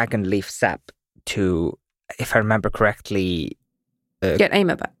called Dragon Leaf Sap to, if I remember correctly... Get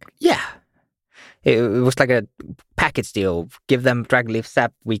Ama back. Yeah. It was like a package deal. Give them Dragon Leaf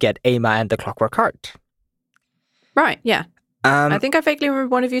Sap, we get Ama and the Clockwork Heart. Right, yeah. I think I vaguely remember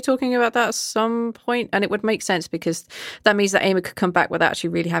one of you talking about that at some point, and it would make sense because that means that Ama could come back without actually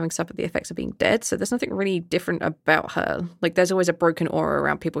really having suffered the effects of being dead. So there's nothing really different about her. Like, there's always a broken aura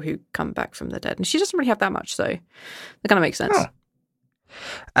around people who come back from the dead, and she doesn't really have that much, so that kind of makes sense.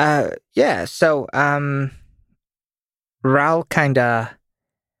 Yeah, so Ral kind of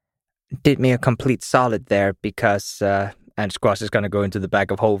did me a complete solid there because and Squash is going to go into the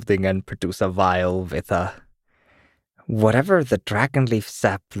bag of holding and produce a vial with whatever the dragon leaf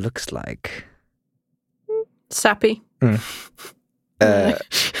sap looks like. Sappy.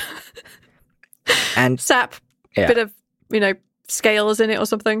 And sap. Yeah. Bit of, scales in it or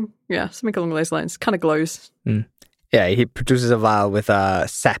something. Yeah, something along those lines. Kind of glows. Yeah, he produces a vial with a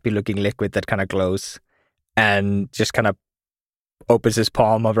sappy-looking liquid that kind of glows and just kind of opens his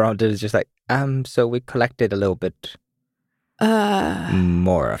palm around it. It's just like, so we collected a little bit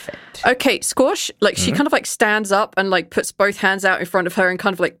more of it. Okay, Squash, she kind of stands up and puts both hands out in front of her and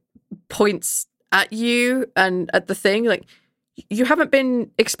kind of points at you and at the thing. You haven't been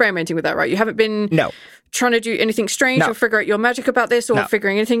experimenting with that, right? You haven't been trying to do anything strange or figure out your magic about this or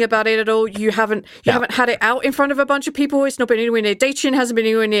figuring anything about it at all. You haven't had it out in front of a bunch of people. It's not been anywhere near Dacian, hasn't been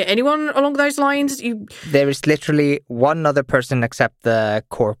anywhere near anyone along those lines. There is literally one other person except the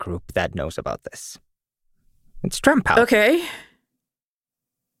core group that knows about this. It's Trempal. Okay.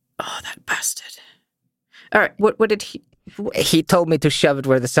 Oh, that bastard. All right, what did he... He told me to shove it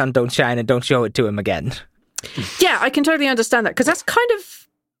where the sun don't shine and don't show it to him again. Yeah, I can totally understand that, because that's kind of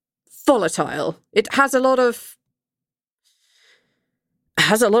volatile. It has a lot of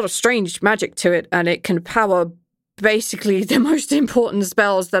strange magic to it, and it can power basically the most important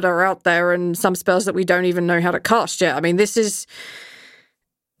spells that are out there, and some spells that we don't even know how to cast yet. I mean, there's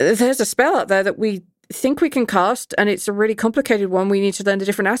a spell out there that we think we can cast, and it's a really complicated one. We need to learn the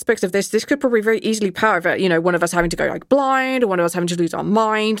different aspects of this. This could probably very easily power, one of us having to go blind, or one of us having to lose our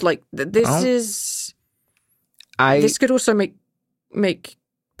mind. This could also make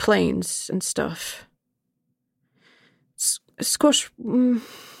planes and stuff. Squash. And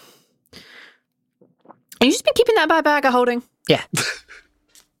you just been keeping that bag of holding? Yeah.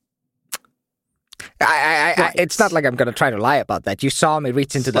 Right. It's not like I'm going to try to lie about that. You saw me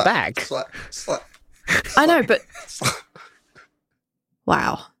reach into the bag. Slap. I know, but...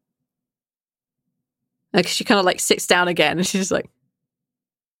 Wow. She kind of sits down again and she's just like...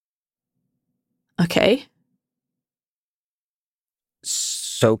 Okay.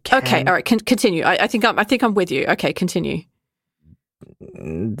 Okay, all right, continue. I think I'm with you. Okay, continue.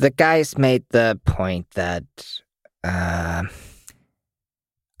 The guys made the point that I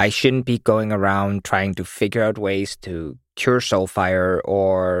shouldn't be going around trying to figure out ways to cure Soulfire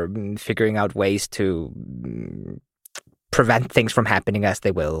or figuring out ways to prevent things from happening as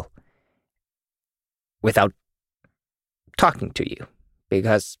they will without talking to you,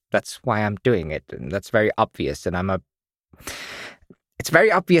 because that's why I'm doing it, and that's very obvious, and it's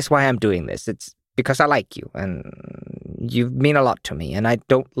very obvious why I'm doing this. It's because I like you, and you mean a lot to me, and I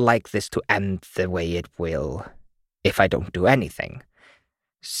don't like this to end the way it will if I don't do anything.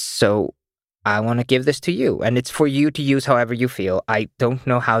 So I want to give this to you, and it's for you to use however you feel. I don't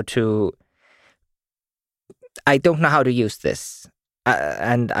know how to use this,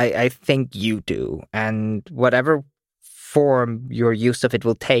 and I think you do, and whatever form your use of it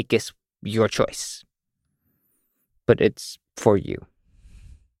will take is your choice. but it's for you.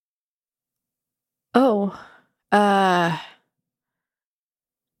 Oh.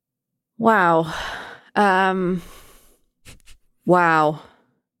 Wow. Wow.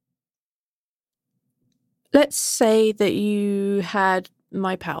 Let's say that you had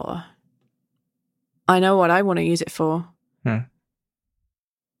my power. I know what I want to use it for.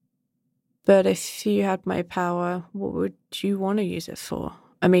 But if you had my power, what would you want to use it for?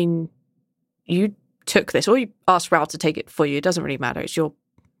 I mean, you took this, or you asked Raoul to take it for you. It doesn't really matter. It's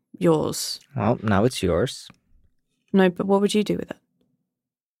yours. Well, now it's yours. No, but what would you do with it?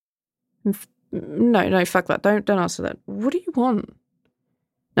 No, fuck that. Don't answer that. What do you want?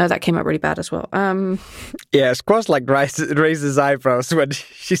 No, that came out really bad as well. Yeah, Squash raised his eyebrows when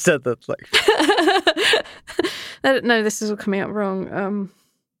she said that. Like, no, this is all coming out wrong.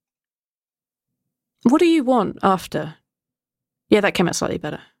 What do you want after? Yeah, that came out slightly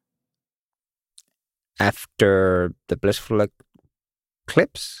better. After the blissful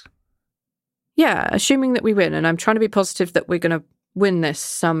eclipse? Yeah, assuming that we win, and I'm trying to be positive that we're going to win this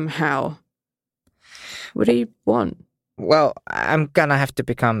somehow. What do you want? Well, I'm gonna have to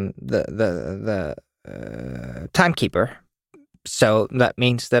become the timekeeper. So that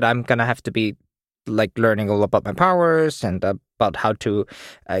means that I'm gonna have to be like learning all about my powers and about how to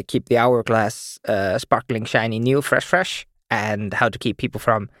keep the hourglass sparkling, shiny, new, fresh, and how to keep people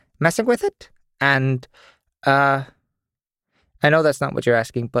from messing with it. And I know that's not what you're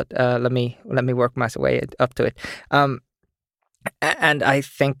asking, but let me work my way up to it. And I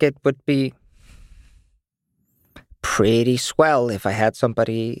think it would be pretty swell if I had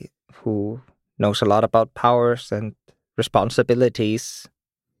somebody who knows a lot about powers and responsibilities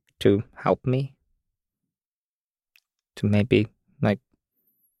to help me. To maybe, like,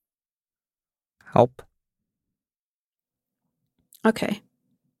 help. Okay.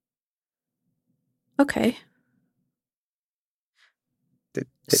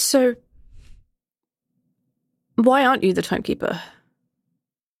 So, why aren't you the timekeeper?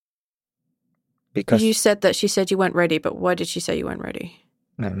 Because you said that she said you weren't ready, but why did she say you weren't ready?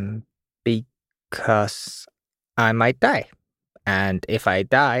 Because I might die. And if I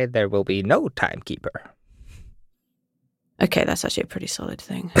die, there will be no timekeeper. Okay, that's actually a pretty solid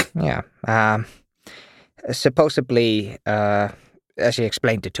thing. Yeah. Supposedly, as she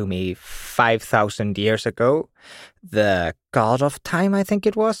explained it to me 5,000 years ago, the god of time, I think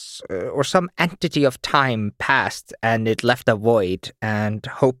it was, or some entity of time passed and it left a void and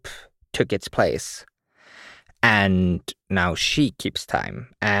hope took its place. And now she keeps time.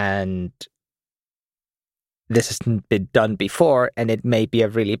 And this has been done before, and it may be a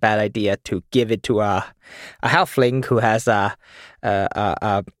really bad idea to give it to a halfling who has an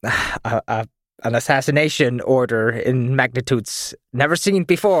assassination order in magnitudes never seen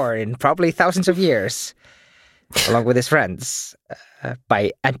before in probably thousands of years, along with his friends,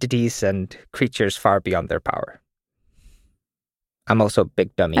 by entities and creatures far beyond their power. I'm also a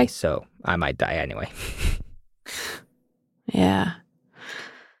big dummy, so I might die anyway.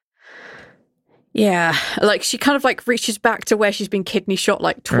 Yeah, like she kind of like reaches back to where she's been kidney shot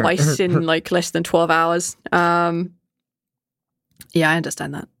like twice in like less than 12 hours. Yeah, I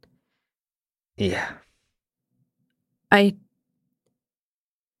understand that. Yeah. I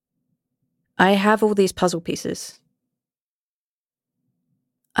have all these puzzle pieces.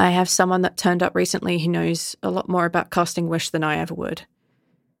 I have someone that turned up recently who knows a lot more about casting wish than I ever would.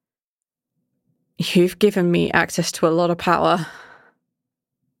 You've given me access to a lot of power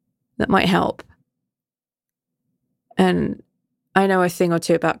that might help. And I know a thing or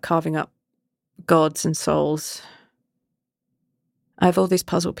two about carving up gods and souls. I have all these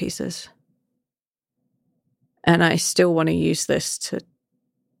puzzle pieces. And I still want to use this to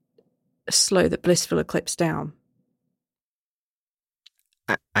slow the blissful eclipse down.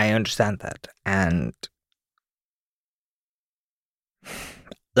 I understand that. And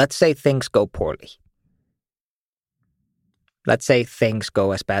let's say things go poorly. Let's say things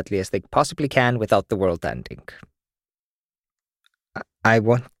go as badly as they possibly can without the world ending. I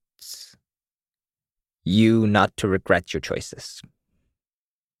want you not to regret your choices.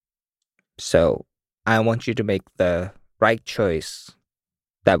 So I want you to make the right choice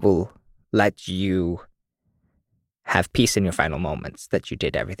that will let you have peace in your final moments, that you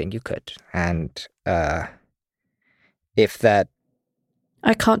did everything you could. And if that...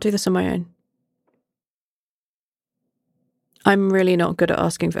 I can't do this on my own. I'm really not good at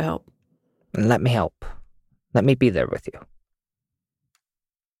asking for help. Let me help. Let me be there with you.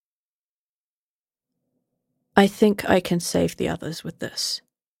 I think I can save the others with this.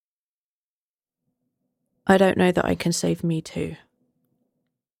 I don't know that I can save me too.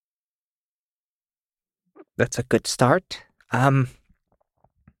 That's a good start.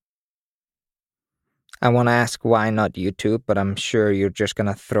 I want to ask why not you two, but I'm sure you're just going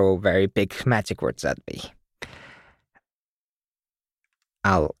to throw very big magic words at me.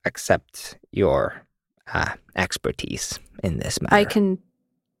 I'll accept your expertise in this matter. I can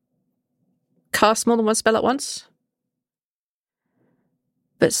cast more than one spell at once,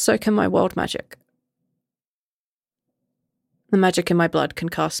 but so can my world magic. The magic in my blood can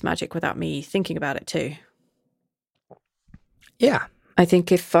cast magic without me thinking about it too. Yeah. I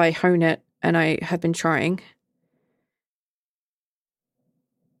think if I hone it, and I have been trying,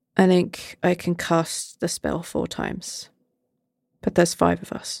 I think I can cast the spell 4 times. But there's 5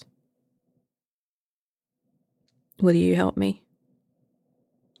 of us. Will you help me?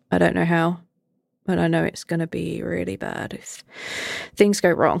 I don't know how, but I know it's going to be really bad if things go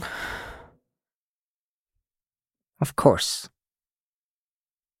wrong. Of course.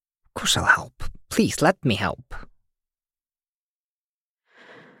 Of course I'll help. Please, let me help.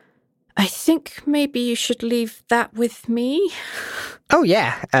 I think maybe you should leave that with me. Oh,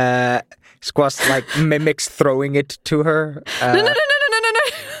 yeah. Squash, like, mimics throwing it to her. No.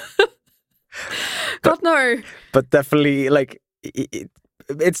 God, no. But definitely, like,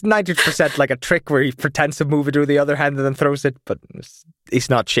 it's 90% like a trick where he pretends to move it with the other hand and then throws it, but he's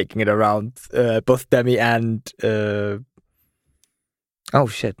not shaking it around. Both Demi and... Oh,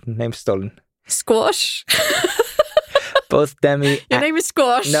 shit. Name's stolen. Squash. Both Demi... Your name is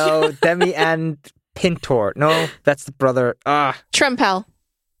Squash. No, Demi and Pintor. No, that's the brother. Trempal,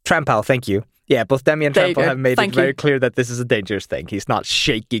 thank you. Yeah, both Demi and Trempal have made it very you. clear that this is a dangerous thing. He's not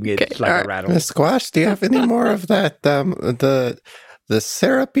shaking it like a rattle. Squash, do you have any more of that, the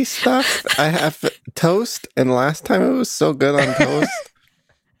syrupy stuff? I have toast, and last time it was so good on toast.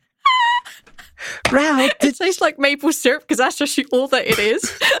 Ralph, It tastes like maple syrup because that's just all that it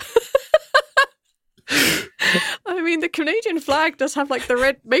is. I mean, the Canadian flag does have like the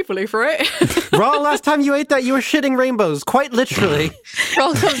red maple leaf, right? Ron, last time you ate that, you were shitting rainbows, quite literally.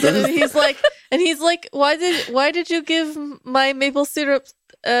 Raul comes in and he's like, why did you give my maple syrup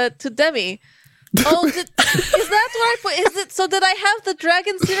to Demi? Oh, is that what I put? Is it so? Did I have the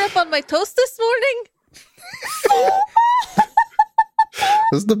dragon syrup on my toast this morning?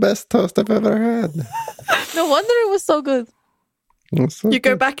 It was the best toast I've ever had. No wonder it was so good. You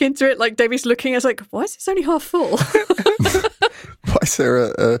go back into it, like Davey's looking, it's like, why is this only half full? Why is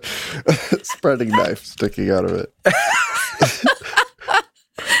there a spreading knife sticking out of it?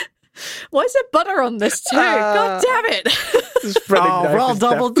 Why is there butter on this too? God damn it. Roll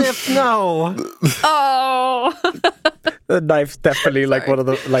double dip, no. Oh. The knife's definitely like one of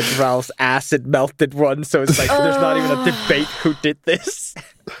the, like Ralph's acid melted ones, so it's like there's not even a debate who did this.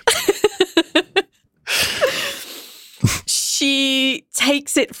 She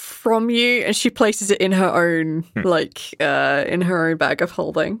takes it from you and she places it in her own, in her own bag of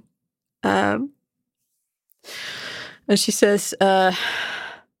holding. And she says,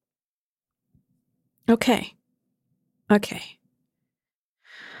 okay.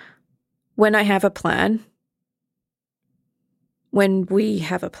 When I have a plan, when we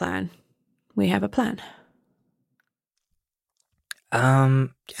have a plan, we have a plan. Yeah.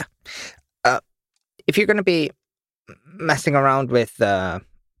 If you're going to be messing around with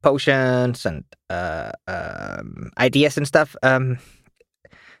potions and ideas and stuff,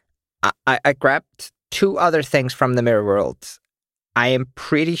 I grabbed 2 other things from the mirror world. I am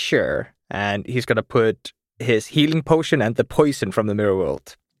pretty sure, and he's going to put his healing potion and the poison from the mirror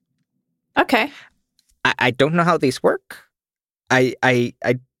world. Okay. I don't know how these work. I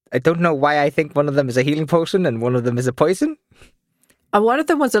don't know why I think one of them is a healing potion and one of them is a poison. One of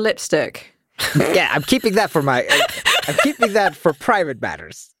them was a lipstick. Yeah, I'm keeping that for I'm keeping that for private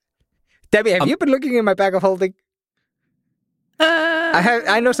matters. Debbie, have you been looking in my bag of holding?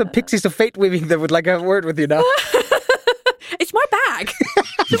 I know some pixies of fate weaving that would like a word with you now. It's my bag.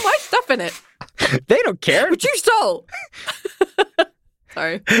 There's my stuff in it. They don't care. Which you stole.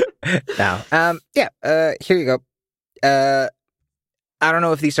 Sorry. Now, here you go. I don't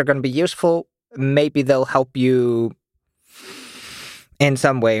know if these are going to be useful. Maybe they'll help you in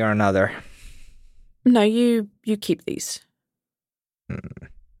some way or another. No, you keep these.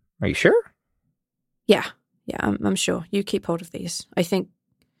 Are you sure? Yeah, I'm sure. You keep hold of these. I think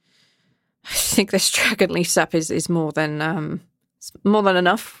this dragon leaf sap is more than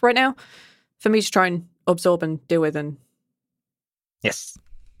enough right now for me to try and absorb and deal with. And yes.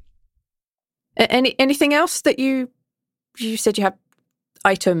 Anything else that you said you have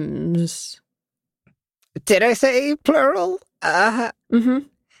items? Did I say plural? Mm-hmm.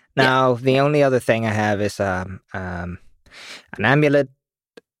 Now, the only other thing I have is an amulet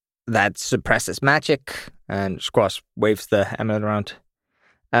that suppresses magic. And Squash waves the amulet around.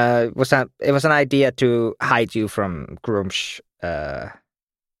 It was an idea to hide you from Grumsh,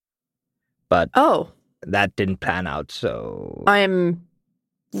 but that didn't pan out. So I am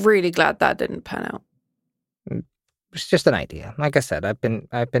really glad that didn't pan out. It's just an idea. Like I said, I've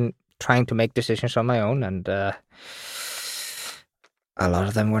been trying to make decisions on my own, and a lot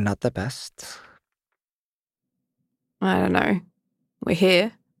of them were not the best. I don't know. We're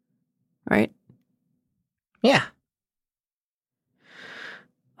here, right? Yeah.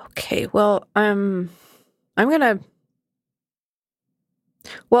 Okay, well, I'm gonna...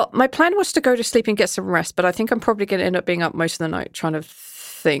 Well, my plan was to go to sleep and get some rest, but I think I'm probably going to end up being up most of the night trying to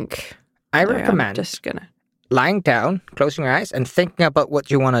think. I recommend I'm just gonna... lying down, closing your eyes, and thinking about what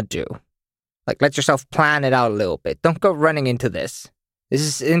you want to do. Like, let yourself plan it out a little bit. Don't go running into this. This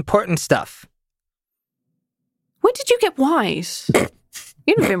is important stuff. When did you get wise?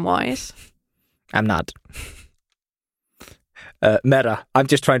 You've never been wise. I'm not. Meta, I'm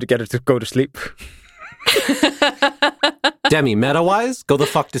just trying to get her to go to sleep. Demi, meta-wise, go the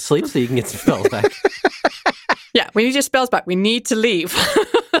fuck to sleep so you can get some spells back. Yeah, we need your spells back. We need to leave.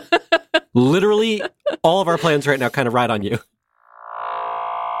 Literally, all of our plans right now kind of ride on you.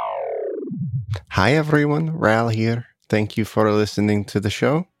 Hi everyone, Ral here. Thank you for listening to the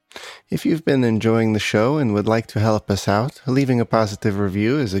show. If you've been enjoying the show and would like to help us out, leaving a positive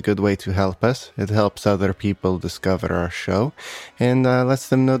review is a good way to help us. It helps other people discover our show and lets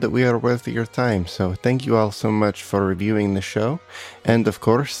them know that we are worth your time. So thank you all so much for reviewing the show. And of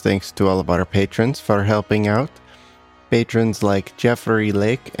course, thanks to all of our patrons for helping out. Patrons like Jeffrey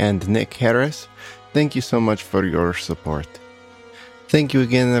Lake and Nick Harris, thank you so much for your support. Thank you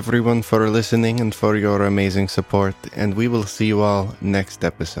again, everyone, for listening and for your amazing support, and we will see you all next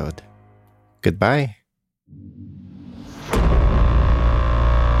episode. Goodbye.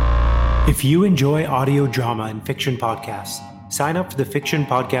 If you enjoy audio drama and fiction podcasts, sign up for the Fiction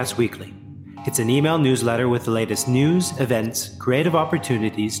Podcast Weekly. It's an email newsletter with the latest news, events, creative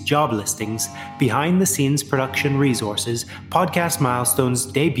opportunities, job listings, behind-the-scenes production resources, podcast milestones,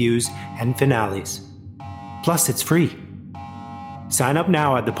 debuts, and finales. Plus, it's free. Sign up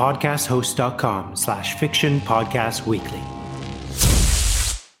now at thepodcasthost.com/fictionpodcastweekly.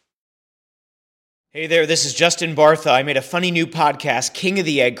 Hey there, this is Justin Bartha. I made a funny new podcast, King of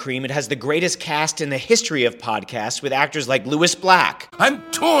the Egg Cream. It has the greatest cast in the history of podcasts with actors like Louis Black. I'm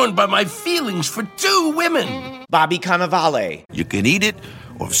torn by my feelings for two women. Bobby Cannavale. You can eat it,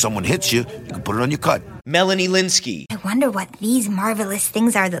 or if someone hits you, you can put it on your cut. Melanie Linsky. I wonder what these marvelous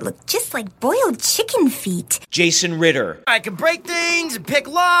things are that look just like boiled chicken feet. Jason Ritter. I can break things and pick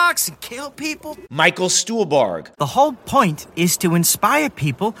locks and kill people. Michael Stuhlbarg. The whole point is to inspire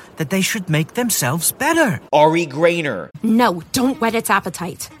people that they should make themselves better. Ari Grainer. No, don't whet its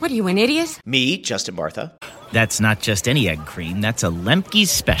appetite. What are you, an idiot? Me, Justin Bartha. That's not just any egg cream, that's a Lemke's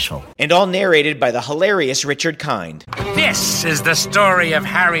special. And all narrated by the hilarious Richard Kind. This is the story of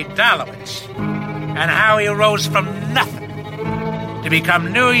Harry Dalowitz and how he rose from nothing to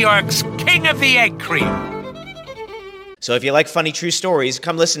become New York's King of the Egg Cream. So if you like funny true stories,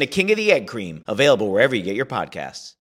 come listen to King of the Egg Cream, available wherever you get your podcasts.